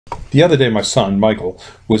The other day my son, Michael,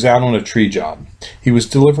 was out on a tree job. He was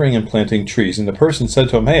delivering and planting trees, and the person said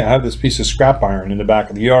to him, "Hey, I have this piece of scrap iron in the back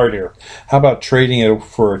of the yard here. How about trading it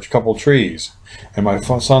for a couple trees?" And my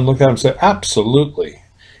son looked at him and said, "Absolutely."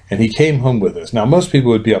 And he came home with us. Now, most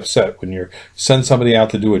people would be upset when you send somebody out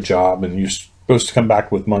to do a job and you're supposed to come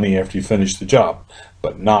back with money after you finish the job,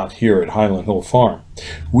 but not here at Highland Hill Farm.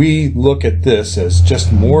 We look at this as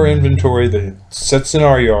just more inventory that sits in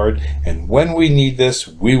our yard, and when we need this,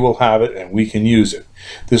 we will have it and we can use it.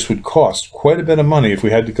 This would cost quite a bit of money if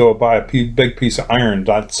we had to go buy a big piece of iron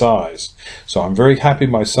that size. So I'm very happy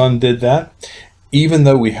my son did that. Even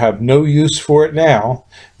though we have no use for it now,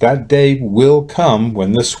 that day will come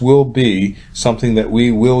when this will be something that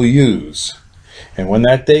we will use. And when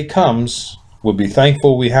that day comes, we'll be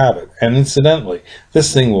thankful we have it. And incidentally,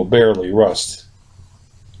 this thing will barely rust.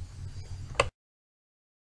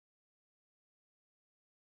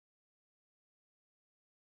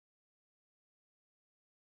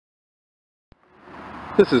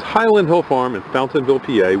 This is Highland Hill Farm in Fountainville,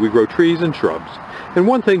 PA. We grow trees and shrubs. And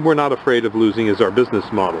one thing we're not afraid of losing is our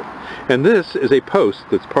business model. And this is a post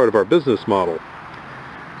that's part of our business model.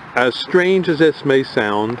 As strange as this may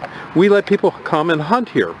sound, we let people come and hunt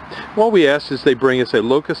here. All we ask is they bring us a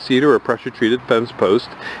locust cedar or pressure-treated fence post,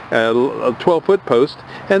 a 12-foot post,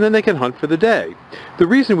 and then they can hunt for the day. The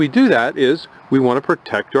reason we do that is we want to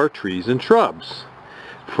protect our trees and shrubs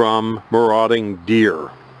from marauding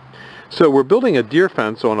deer. So we're building a deer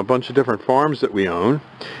fence on a bunch of different farms that we own,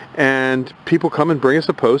 and people come and bring us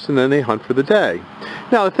a post and then they hunt for the day.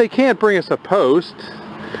 Now, if they can't bring us a post,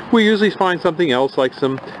 we usually find something else, like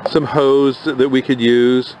some hose that we could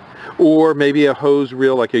use, or maybe a hose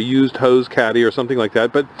reel, like a used hose caddy or something like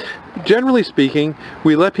that. But generally speaking,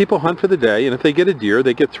 we let people hunt for the day, and if they get a deer,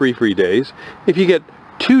 they get 3 free days. If you get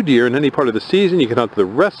 2 deer in any part of the season, you can hunt the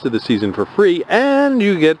rest of the season for free, and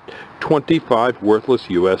you get 25 worthless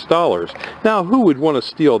US dollars. Now, who would want to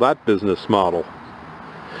steal that business model?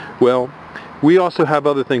 Well, we also have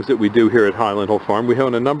other things that we do here at Highland Hill Farm. We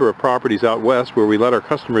own a number of properties out west where we let our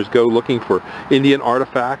customers go looking for Indian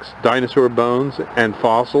artifacts, dinosaur bones, and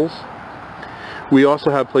fossils. We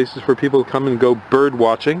also have places for people to come and go bird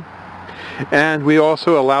watching. And we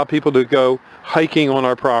also allow people to go hiking on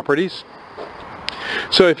our properties.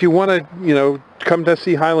 So if you want to, come to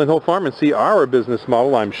see Highland Hill Farm and see our business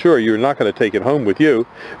model, I'm sure you're not going to take it home with you,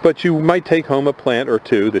 but you might take home a plant or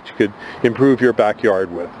two that you could improve your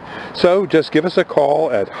backyard with. So just give us a call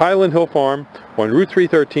at Highland Hill Farm on Route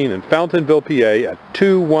 313 in Fountainville, PA at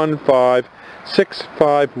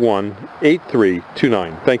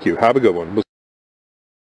 215-651-8329. Thank you. Have a good one.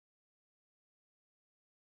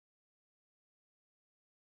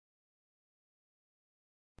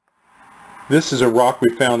 This is a rock we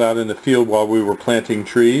found out in the field while we were planting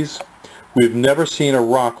trees. We've never seen a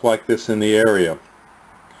rock like this in the area.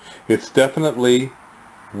 It's definitely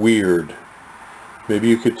weird. Maybe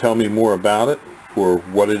you could tell me more about it or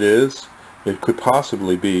what it is. It could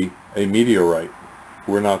possibly be a meteorite.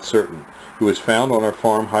 We're not certain. It was found on our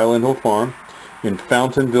farm, Highland Hill Farm, in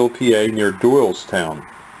Fountainville, PA, near Doylestown.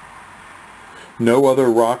 No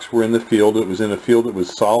other rocks were in the field. It was in a field that was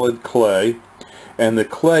solid clay, and the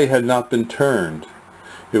clay had not been turned.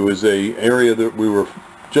 It was an area that we were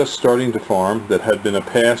just starting to farm that had been a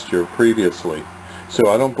pasture previously. So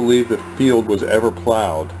I don't believe the field was ever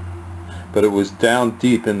plowed, but it was down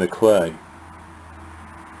deep in the clay.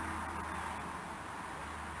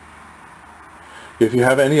 If you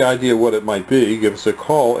have any idea what it might be, give us a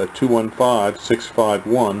call at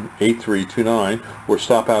 215-651-8329 or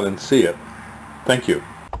stop out and see it. Thank you.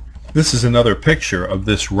 This is another picture of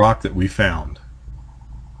this rock that we found.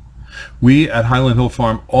 We at Highland Hill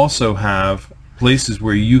Farm also have places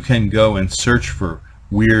where you can go and search for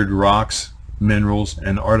weird rocks, minerals,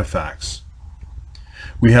 and artifacts.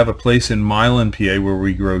 We have a place in Milan, PA, where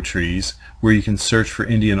we grow trees, where you can search for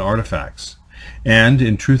Indian artifacts. And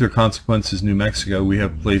in Truth or Consequences, New Mexico, we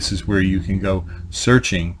have places where you can go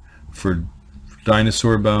searching for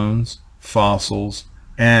dinosaur bones, fossils,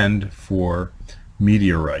 and for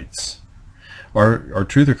meteorites. Our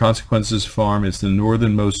Truth or Consequences farm is the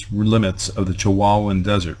northernmost limits of the Chihuahuan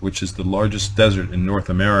Desert, which is the largest desert in North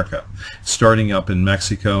America, starting up in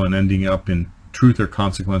Mexico and ending up in Truth or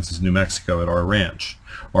Consequences, New Mexico at our ranch.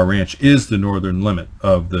 Our ranch is the northern limit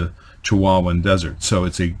of the Chihuahuan Desert, so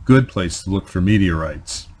it's a good place to look for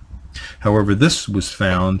meteorites. However, this was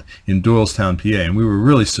found in Doylestown, PA, and we were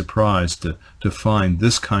really surprised to find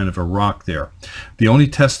this kind of a rock there. The only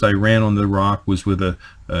test I ran on the rock was with a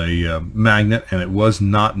magnet, and it was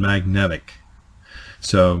not magnetic.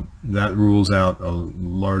 So that rules out a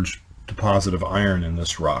large deposit of iron in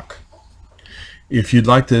this rock. If you'd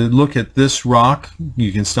like to look at this rock,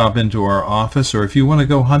 you can stop into our office, or if you want to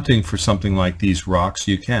go hunting for something like these rocks,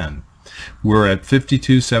 you can. We're at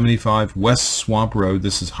 5275 West Swamp Road.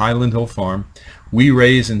 This is Highland Hill Farm. We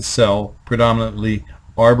raise and sell predominantly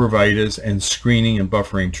arborvitaes and screening and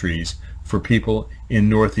buffering trees for people in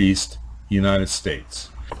Northeast United States.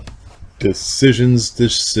 Decisions.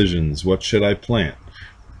 What should I plant?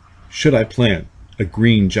 Should I plant a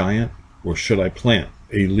green giant or should I plant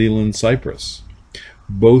a Leyland cypress?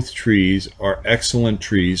 Both trees are excellent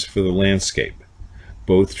trees for the landscape.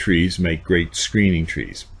 Both trees make great screening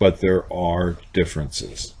trees, but there are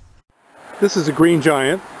differences. This is a green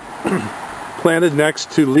giant planted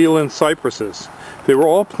next to Leyland cypresses. They were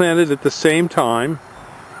all planted at the same time,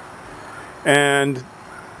 and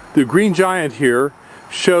the green giant here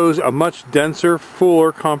shows a much denser,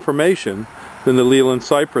 fuller conformation than the Leyland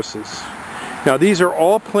cypresses. Now these are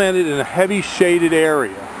all planted in a heavy shaded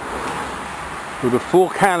area with a full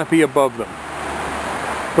canopy above them.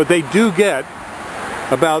 But they do get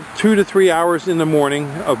about 2 to 3 hours in the morning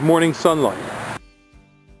of morning sunlight.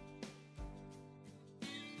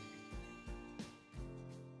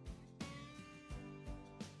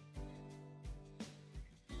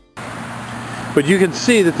 But you can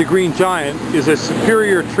see that the green giant is a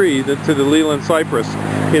superior tree to the Leyland cypress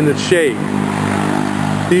in the shade.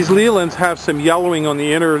 These Leylands have some yellowing on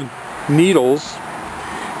the inner needles,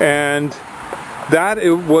 and that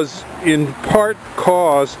it was in part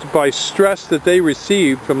caused by stress that they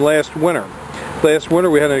received from last winter. Last winter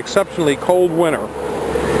we had an exceptionally cold winter,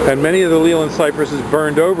 and many of the Leyland cypresses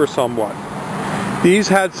burned over somewhat. These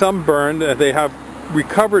had some burned, they have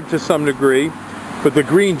recovered to some degree, but the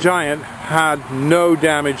green giant had no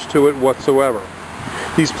damage to it whatsoever.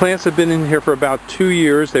 These plants have been in here for about 2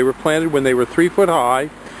 years. They were planted when they were 3 foot high,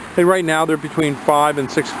 and right now they're between 5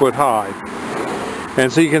 and 6 foot high. And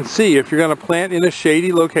so you can see, if you're going to plant in a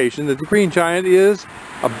shady location, that the green giant is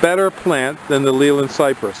a better plant than the Leyland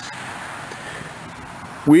cypress.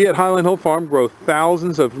 We at Highland Hill Farm grow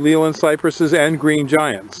thousands of Leyland cypresses and green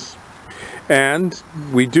giants. And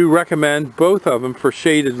we do recommend both of them for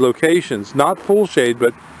shaded locations. Not full shade,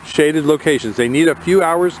 but shaded locations. They need a few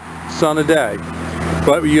hours sun a day.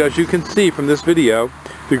 But as you can see from this video,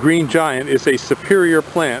 the green giant is a superior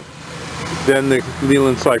plant than the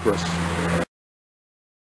Leyland cypress.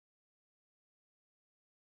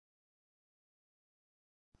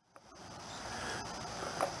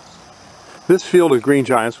 This field of green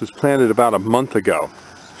giants was planted about a month ago.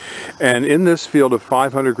 And in this field of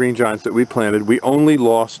 500 green giants that we planted, we only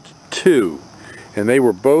lost 2. And they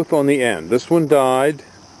were both on the end. This one died,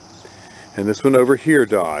 and this one over here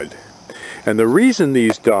died. And the reason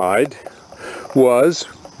these died was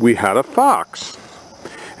we had a fox.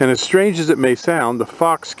 And as strange as it may sound, the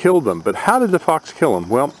fox killed them. But how did the fox kill them?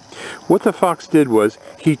 Well, what the fox did was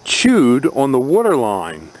he chewed on the water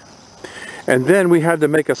line. And then we had to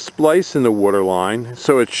make a splice in the water line,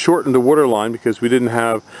 so it shortened the water line because we didn't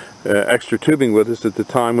have extra tubing with us at the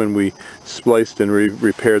time when we spliced and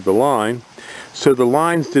repaired the line. So the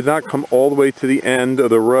lines did not come all the way to the end of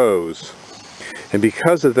the rows. And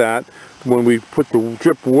because of that, when we put the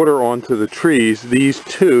drip water onto the trees, these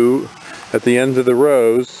 2 at the end of the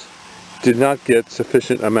rows did not get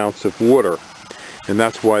sufficient amounts of water. And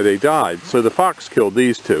that's why they died. So the fox killed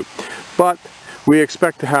these 2. But we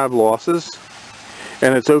expect to have losses,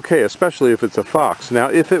 and it's okay, especially if it's a fox. Now,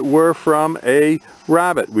 if it were from a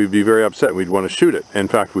rabbit, we'd be very upset. We'd want to shoot it. In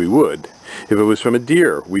fact, we would. If it was from a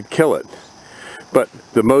deer, we'd kill it. But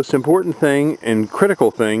the most important thing and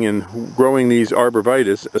critical thing in growing these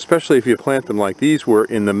arborvitaes, especially if you plant them like these were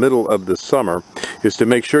in the middle of the summer, is to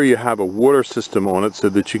make sure you have a water system on it so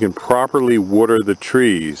that you can properly water the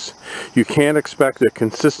trees. You can't expect a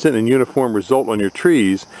consistent and uniform result on your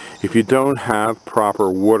trees if you don't have proper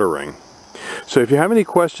watering. So if you have any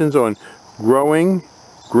questions on growing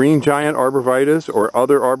green giant arborvitaes or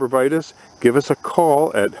other arborvitaes, give us a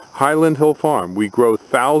call at Highland Hill Farm. We grow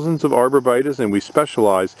thousands of arborvitaes and we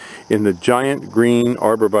specialize in the giant green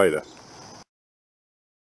arborvitae.